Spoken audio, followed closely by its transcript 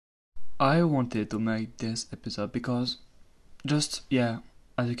I wanted to make this episode because as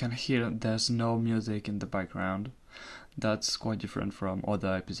you can hear, there's no music in the background. That's quite different from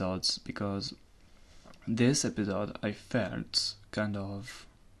other episodes because this episode I felt kind of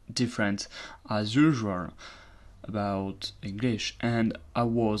different as usual about English, and I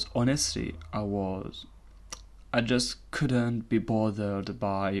just couldn't be bothered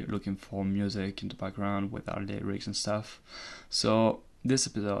by looking for music in the background with our lyrics and stuff. So this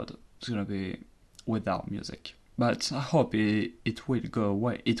episode is gonna be without music, but I hope it will go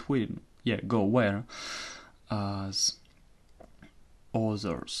away. It will, go well as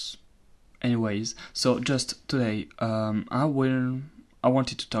others. Anyways, so just today, I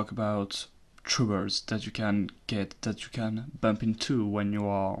wanted to talk about troubles that you can bump into when you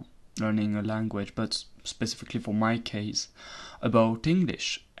are learning a language, but specifically for my case, about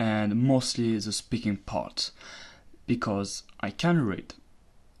English, and mostly the speaking part, because I can read.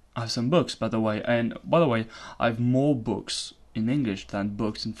 I have some books, by the way, and by the way, I have more books in English than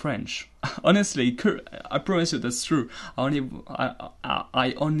books in French. Honestly, I promise you that's true.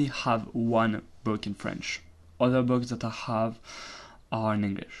 I only have one book in French. Other books that I have are in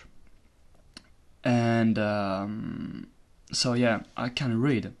English. And so yeah, I can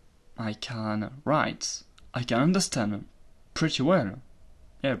read, I can write, I can understand pretty well.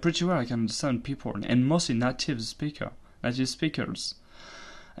 Yeah, pretty well I can understand people, and mostly native speakers.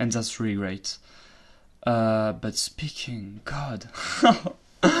 And that's really great. But speaking, God,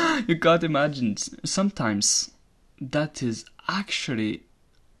 you can't imagine. Sometimes that is actually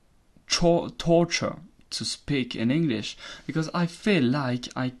torture to speak in English, because I feel like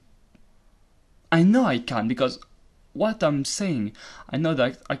I know I can, because what I'm saying, I know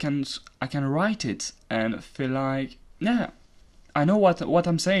that I can write it and feel like, yeah, I know what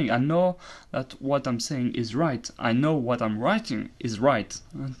I'm saying. I know that what I'm saying is right. I know what I'm writing is right.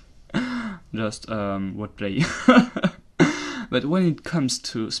 Just wordplay. But when it comes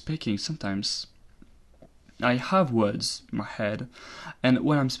to speaking, sometimes I have words in my head, and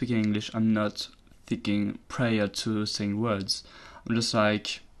when I'm speaking English, I'm not thinking prior to saying words. I'm just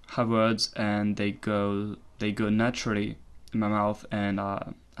like have words, and they go naturally in my mouth, and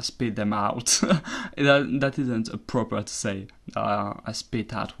I spit them out. that isn't appropriate to say. I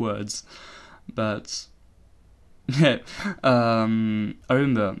spit out words, but yeah, I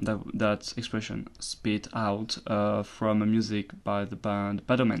remember that expression, spit out, from a music by the band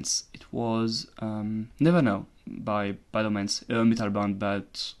Battlements. It was Never Know by Battlements, a metal band,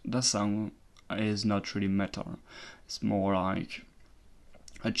 but that song is not really metal. It's more like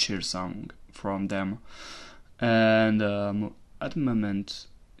a chill song from them. And at the moment,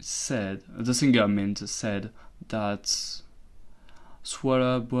 the singer said that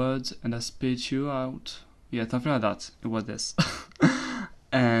swallow up words and I spit you out. Yeah, something like that. It was this.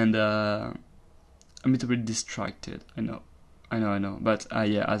 And I'm a little bit distracted. I know. But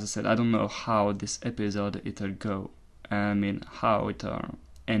yeah, as I said, I don't know how this episode it'll go. I mean, how it'll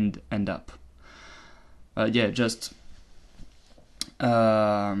end up. Yeah, just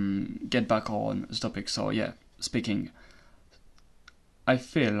get back on the topic. So yeah, speaking. I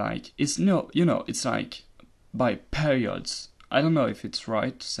feel like it's it's like by periods. I don't know if it's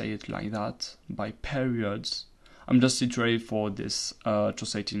right to say it like that, by periods. I'm just literally for this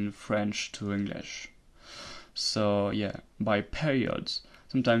translating French to English. So yeah, by periods.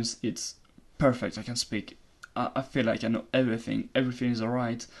 Sometimes it's perfect, I can speak. I feel like I know everything. Everything is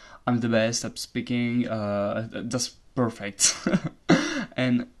alright. I'm the best at speaking. That's perfect.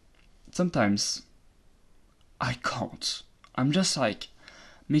 And sometimes I can't. I'm just like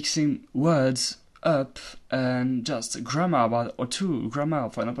mixing words up and just grammar grammar,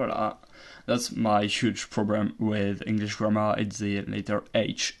 for example. That's my huge problem with English grammar. It's the letter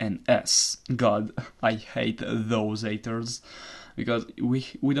H and S. God, I hate those letters, because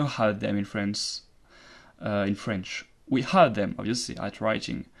we don't have them in French. We have them obviously at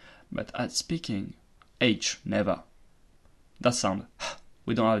writing, but at speaking, H never. That sound,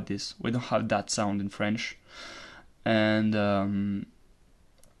 we don't have this. We don't have that sound in French, and the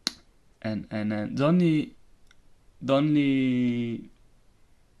only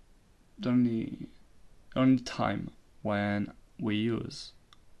time when we use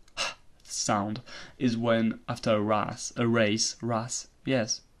sound is when after a race,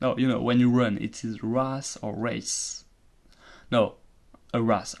 yes, no, when you run, it is race or race. No, a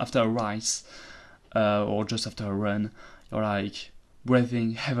race, after a race, or just after a run, you're like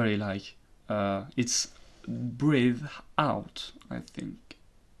breathing heavily, like it's breathe out, I think.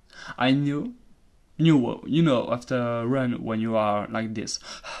 I knew, after a run, when you are like this,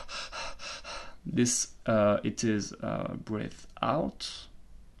 it is breathe out,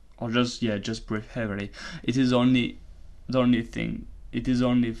 or just, yeah, just breathe heavily. It is only the only thing. It is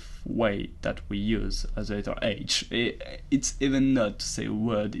only way that we use as a letter H. It's even not to say a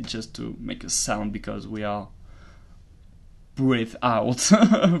word. It's just to make a sound because we are breathe out,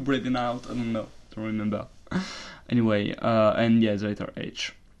 breathing out. I don't remember. Anyway, and yeah, the letter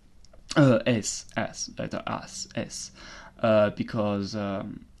H, letter S, because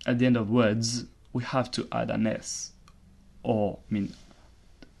at the end of words we have to add an S, or I mean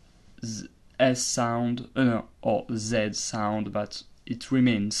S sound, or Z sound, but it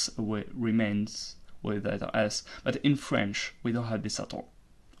remains with letter S. But in French we don't have this at all.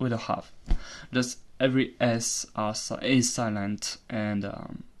 We don't have. Just every S is silent, and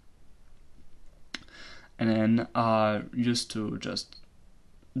then I used to just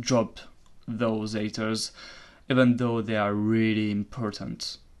drop those letters, even though they are really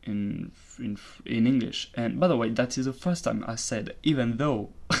important in English. And by the way, that is the first time I said even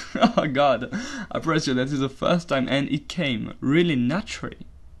though. Oh God, I promise you that is the first time, and it came really naturally.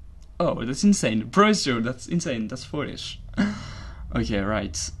 Oh, that's insane. Promise you, that's insane. That's foolish. Okay,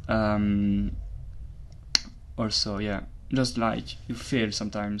 right. Also, yeah, just like you feel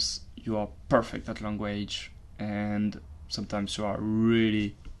sometimes you are perfect at language, and sometimes you are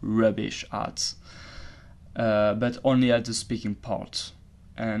really rubbish at, but only at the speaking part,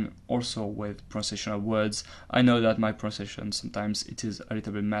 and also with pronunciation of words. I know that my pronunciation sometimes it is a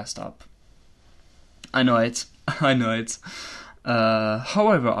little bit messed up. I know it. I know it.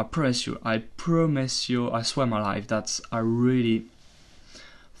 However, I promise you, I swear my life that I really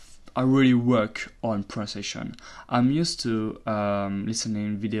work on pronunciation. I'm used to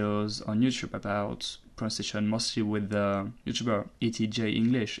listening videos on YouTube about pronunciation, mostly with the YouTuber ETJ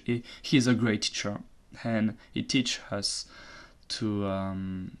English. He's a great teacher, and he teaches us to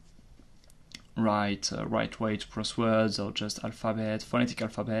right way to pronounce words, or just phonetic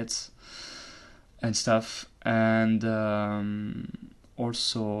alphabets and stuff, and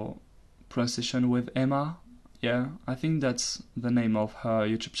also pronunciation with Emma. Yeah, I think that's the name of her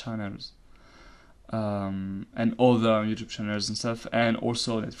YouTube channels, and other YouTube channels and stuff, and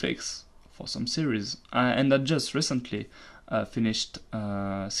also Netflix for some series. And I just recently finished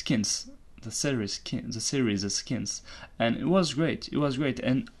Skins, the series Skins, and it was great.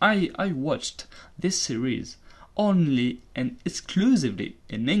 And I watched this series only and exclusively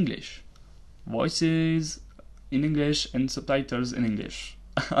in English, voices in English and subtitles in English.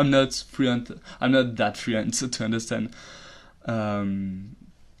 I'm not that fluent to understand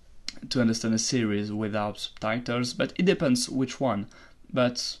a series without subtitles, but it depends which one.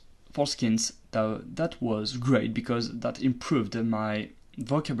 But for Skins, that was great because that improved my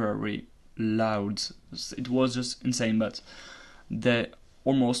vocabulary loud. It was just insane, but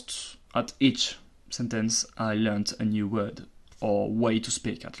almost at each sentence I learned a new word or way to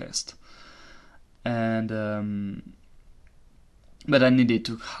speak at least. And but I needed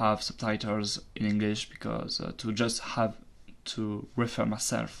to have subtitles in English because to just have to refer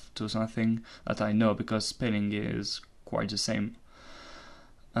myself to something that I know, because spelling is quite the same,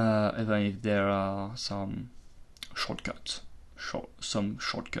 even if there are some shortcuts.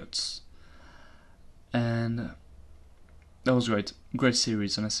 And that was great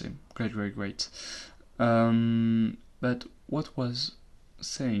series, honestly, great. But what was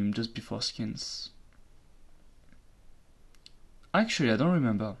saying just before Skins? Actually, I don't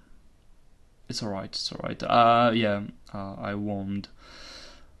remember. It's alright. Yeah, I won't.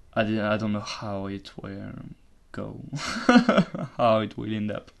 I don't know how it will go, how it will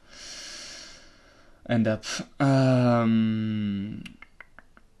end up.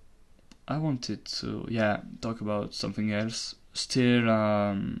 I wanted to, talk about something else. Still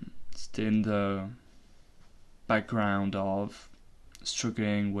in the background of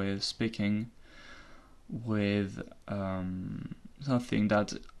struggling with speaking, with something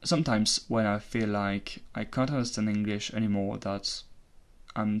that sometimes when I feel like I can't understand English anymore, that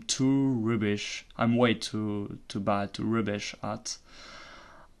I'm way too bad, too rubbish at,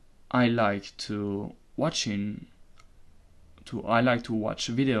 I like to watch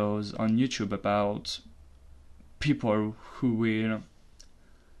videos on YouTube about people who will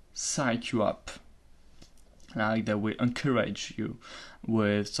psych you up, like they will encourage you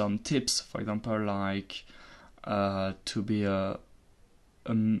with some tips, for example, like to be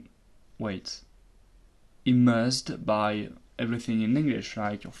immersed by everything in English,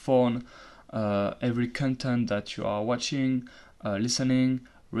 like your phone, every content that you are watching, listening,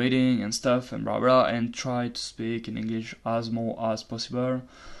 reading and stuff, and blah blah, and try to speak in English as more as possible,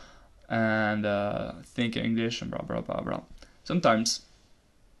 and think English and blah blah blah blah. Sometimes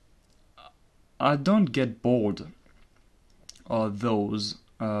I don't get bored of those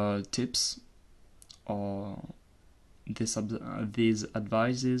tips or these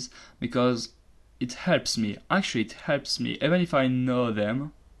advices, because it helps me. Actually, it helps me even if I know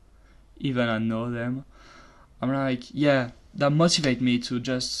them. Even I know them, I'm like, yeah, that motivate me to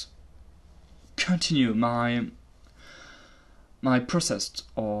just continue my process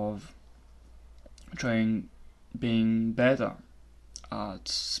of trying being better at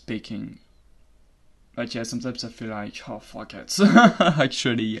speaking. But yeah, sometimes I feel like, oh fuck it.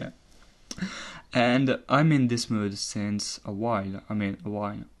 Actually, yeah. And I'm in this mood since a while.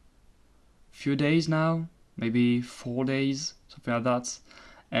 Few days now, maybe 4 days, something like that.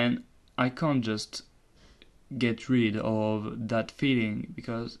 And I can't just get rid of that feeling,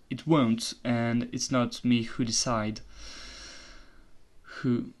 because it won't, and it's not me who decides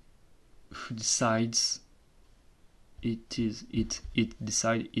it's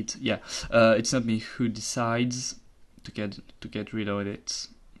not me who decides to get rid of it,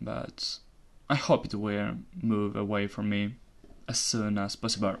 but I hope it will move away from me as soon as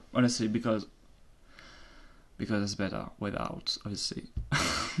possible, honestly, because it's better without, obviously.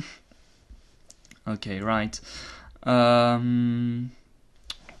 Okay, right. I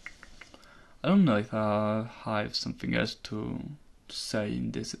don't know if I have something else to say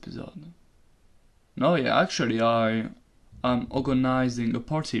in this episode. No, yeah, actually, I'm organizing a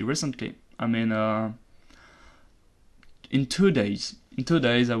party recently. In 2 days. In 2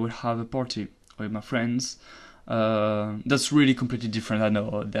 days, I will have a party with my friends. That's really completely different. I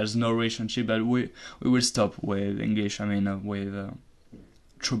know there's no relationship, but we will stop with English. With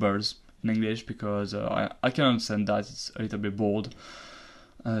troubers in English, because I can understand that it's a little bit bored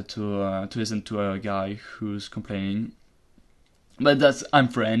to listen to a guy who's complaining. But I'm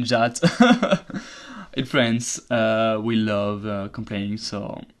French. That in France we love complaining,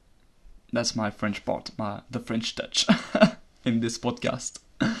 so that's my French part, the French touch in this podcast.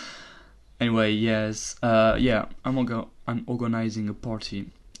 Anyway, yes, yeah, I'm organizing a party.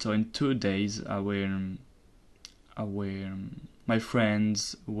 So in 2 days, my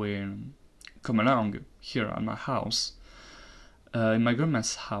friends will come along here at my house, in my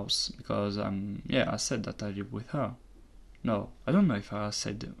grandma's house, because I said that I live with her. No, I don't know if I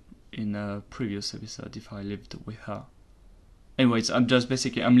said in a previous episode if I lived with her. Anyways, I'm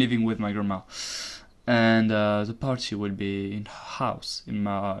living with my grandma, and the party will be in her house, in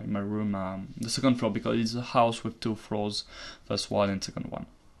my room, the second floor, because it's a house with 2 floors, first one and second one,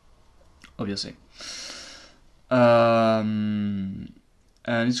 obviously. And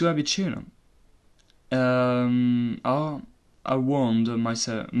it's gonna be chill. I warned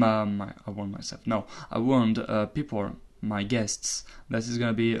myself. I warned people, my guests, that it's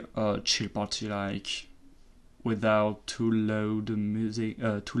gonna be a chill party, like without too loud music,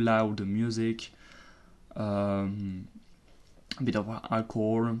 a bit of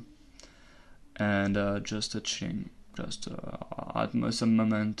alcohol, and just a chilling, just at some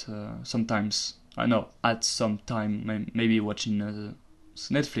moment. Sometimes I know at some time maybe watching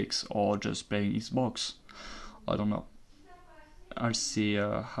Netflix or just playing Xbox. I don't know. I'll see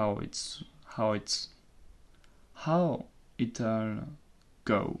how it'll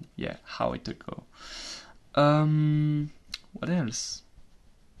go. Yeah, how it'll go. What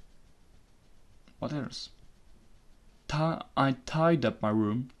else? I tied up my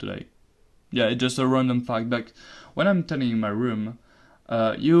room today. Yeah, it's just a random fact. But when I'm tidying my room,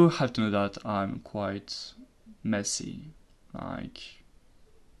 you have to know that I'm quite messy. Like,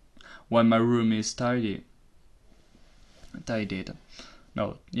 when my room is tidy.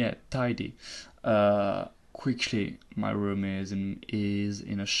 Quickly my room is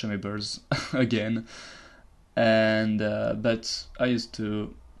in a shambles again, and but I used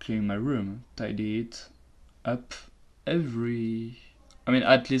to clean my room, tidy it up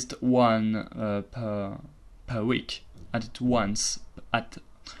at least one per week. At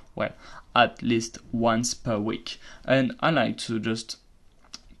least once per week, and I like to just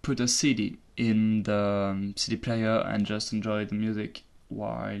put a CD in the CD player and just enjoy the music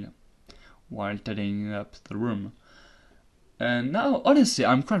while tidying up the room. And now, honestly,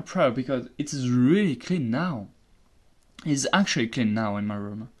 I'm quite proud, because it is really clean now. It's actually clean now in my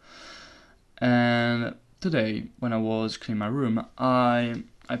room. And today, when I was cleaning my room, I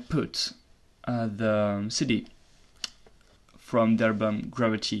put the CD from the album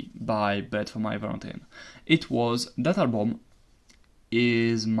Gravity by Bed for My Valentine. That album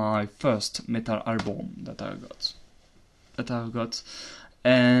is my first metal album that I've got,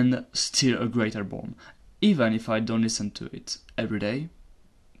 and still a great album, even if I don't listen to it every day,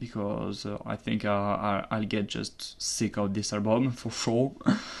 because I think I'll get just sick of this album for sure.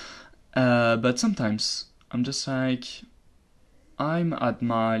 But sometimes I'm just like, I'm at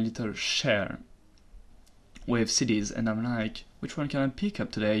my little share with CDs, and I'm like, which one can I pick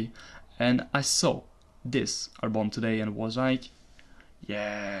up today? And I saw this album today and was like,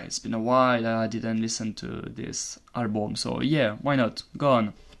 yeah, it's been a while I didn't listen to this album, so yeah, why not? Go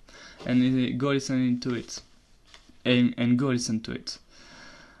on and go listen to it, and go listen to it.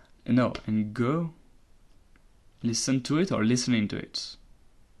 No, and go listen to it or listening to it.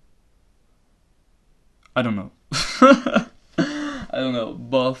 I don't know. I don't know.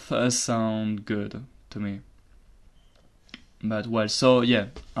 Both sound good to me. But well, so yeah,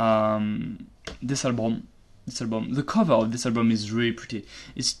 this album, the cover of this album is really pretty.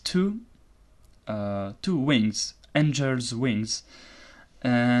 It's two wings, angels' wings,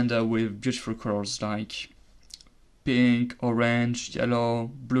 and with beautiful colors like pink, orange,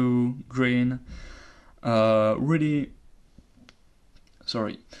 yellow, blue, green. Really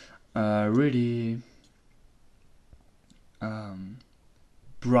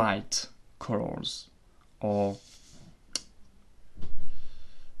bright colors, or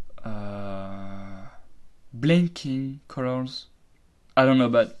blinking colors. I don't know,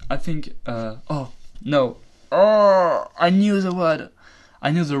 but I think oh no, I knew the word, I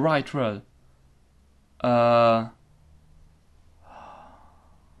knew the right word.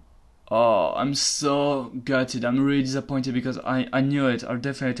 Oh, I'm so gutted. I'm really disappointed because I knew it. I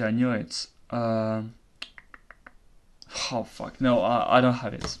knew it. Oh fuck. No, I don't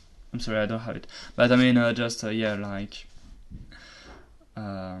have it. I'm sorry, I don't have it. But I mean, just yeah, like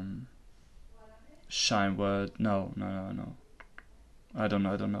shine word. No. I don't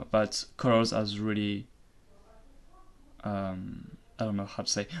know. But colors as really I don't know how to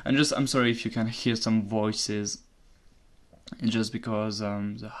say. And just I'm sorry if you can hear some voices. Just because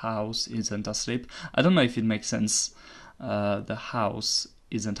the house isn't asleep. I don't know if it makes sense. The house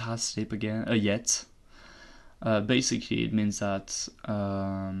isn't asleep again yet. Basically, it means that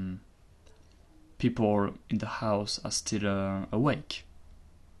people in the house are still awake.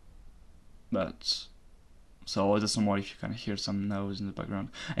 But so that's normal if you can hear some noise in the background.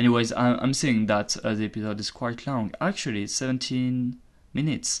 Anyways, I'm saying that the episode is quite long. Actually, it's 17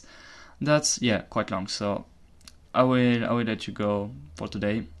 minutes. That's quite long. So I will let you go for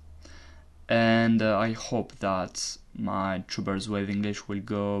today, and I hope that my Troubles with English will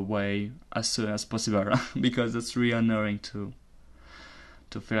go away as soon as possible because it's really annoying to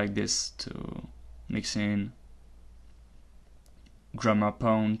feel like this, to mix in grammar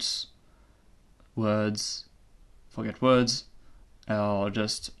points, words, forget words, or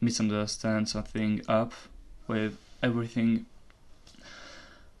just misunderstand something up with everything,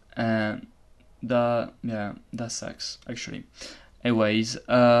 and that sucks actually. Anyways,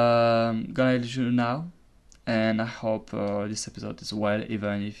 gonna let you now, and I hope this episode is well,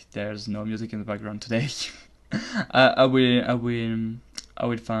 even if there's no music in the background today. I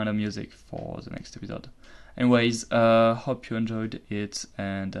will find a music for the next episode. Anyways, hope you enjoyed it,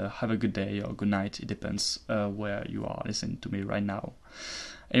 and have a good day or good night. It depends where you are listening to me right now.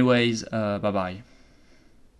 Anyways, bye bye.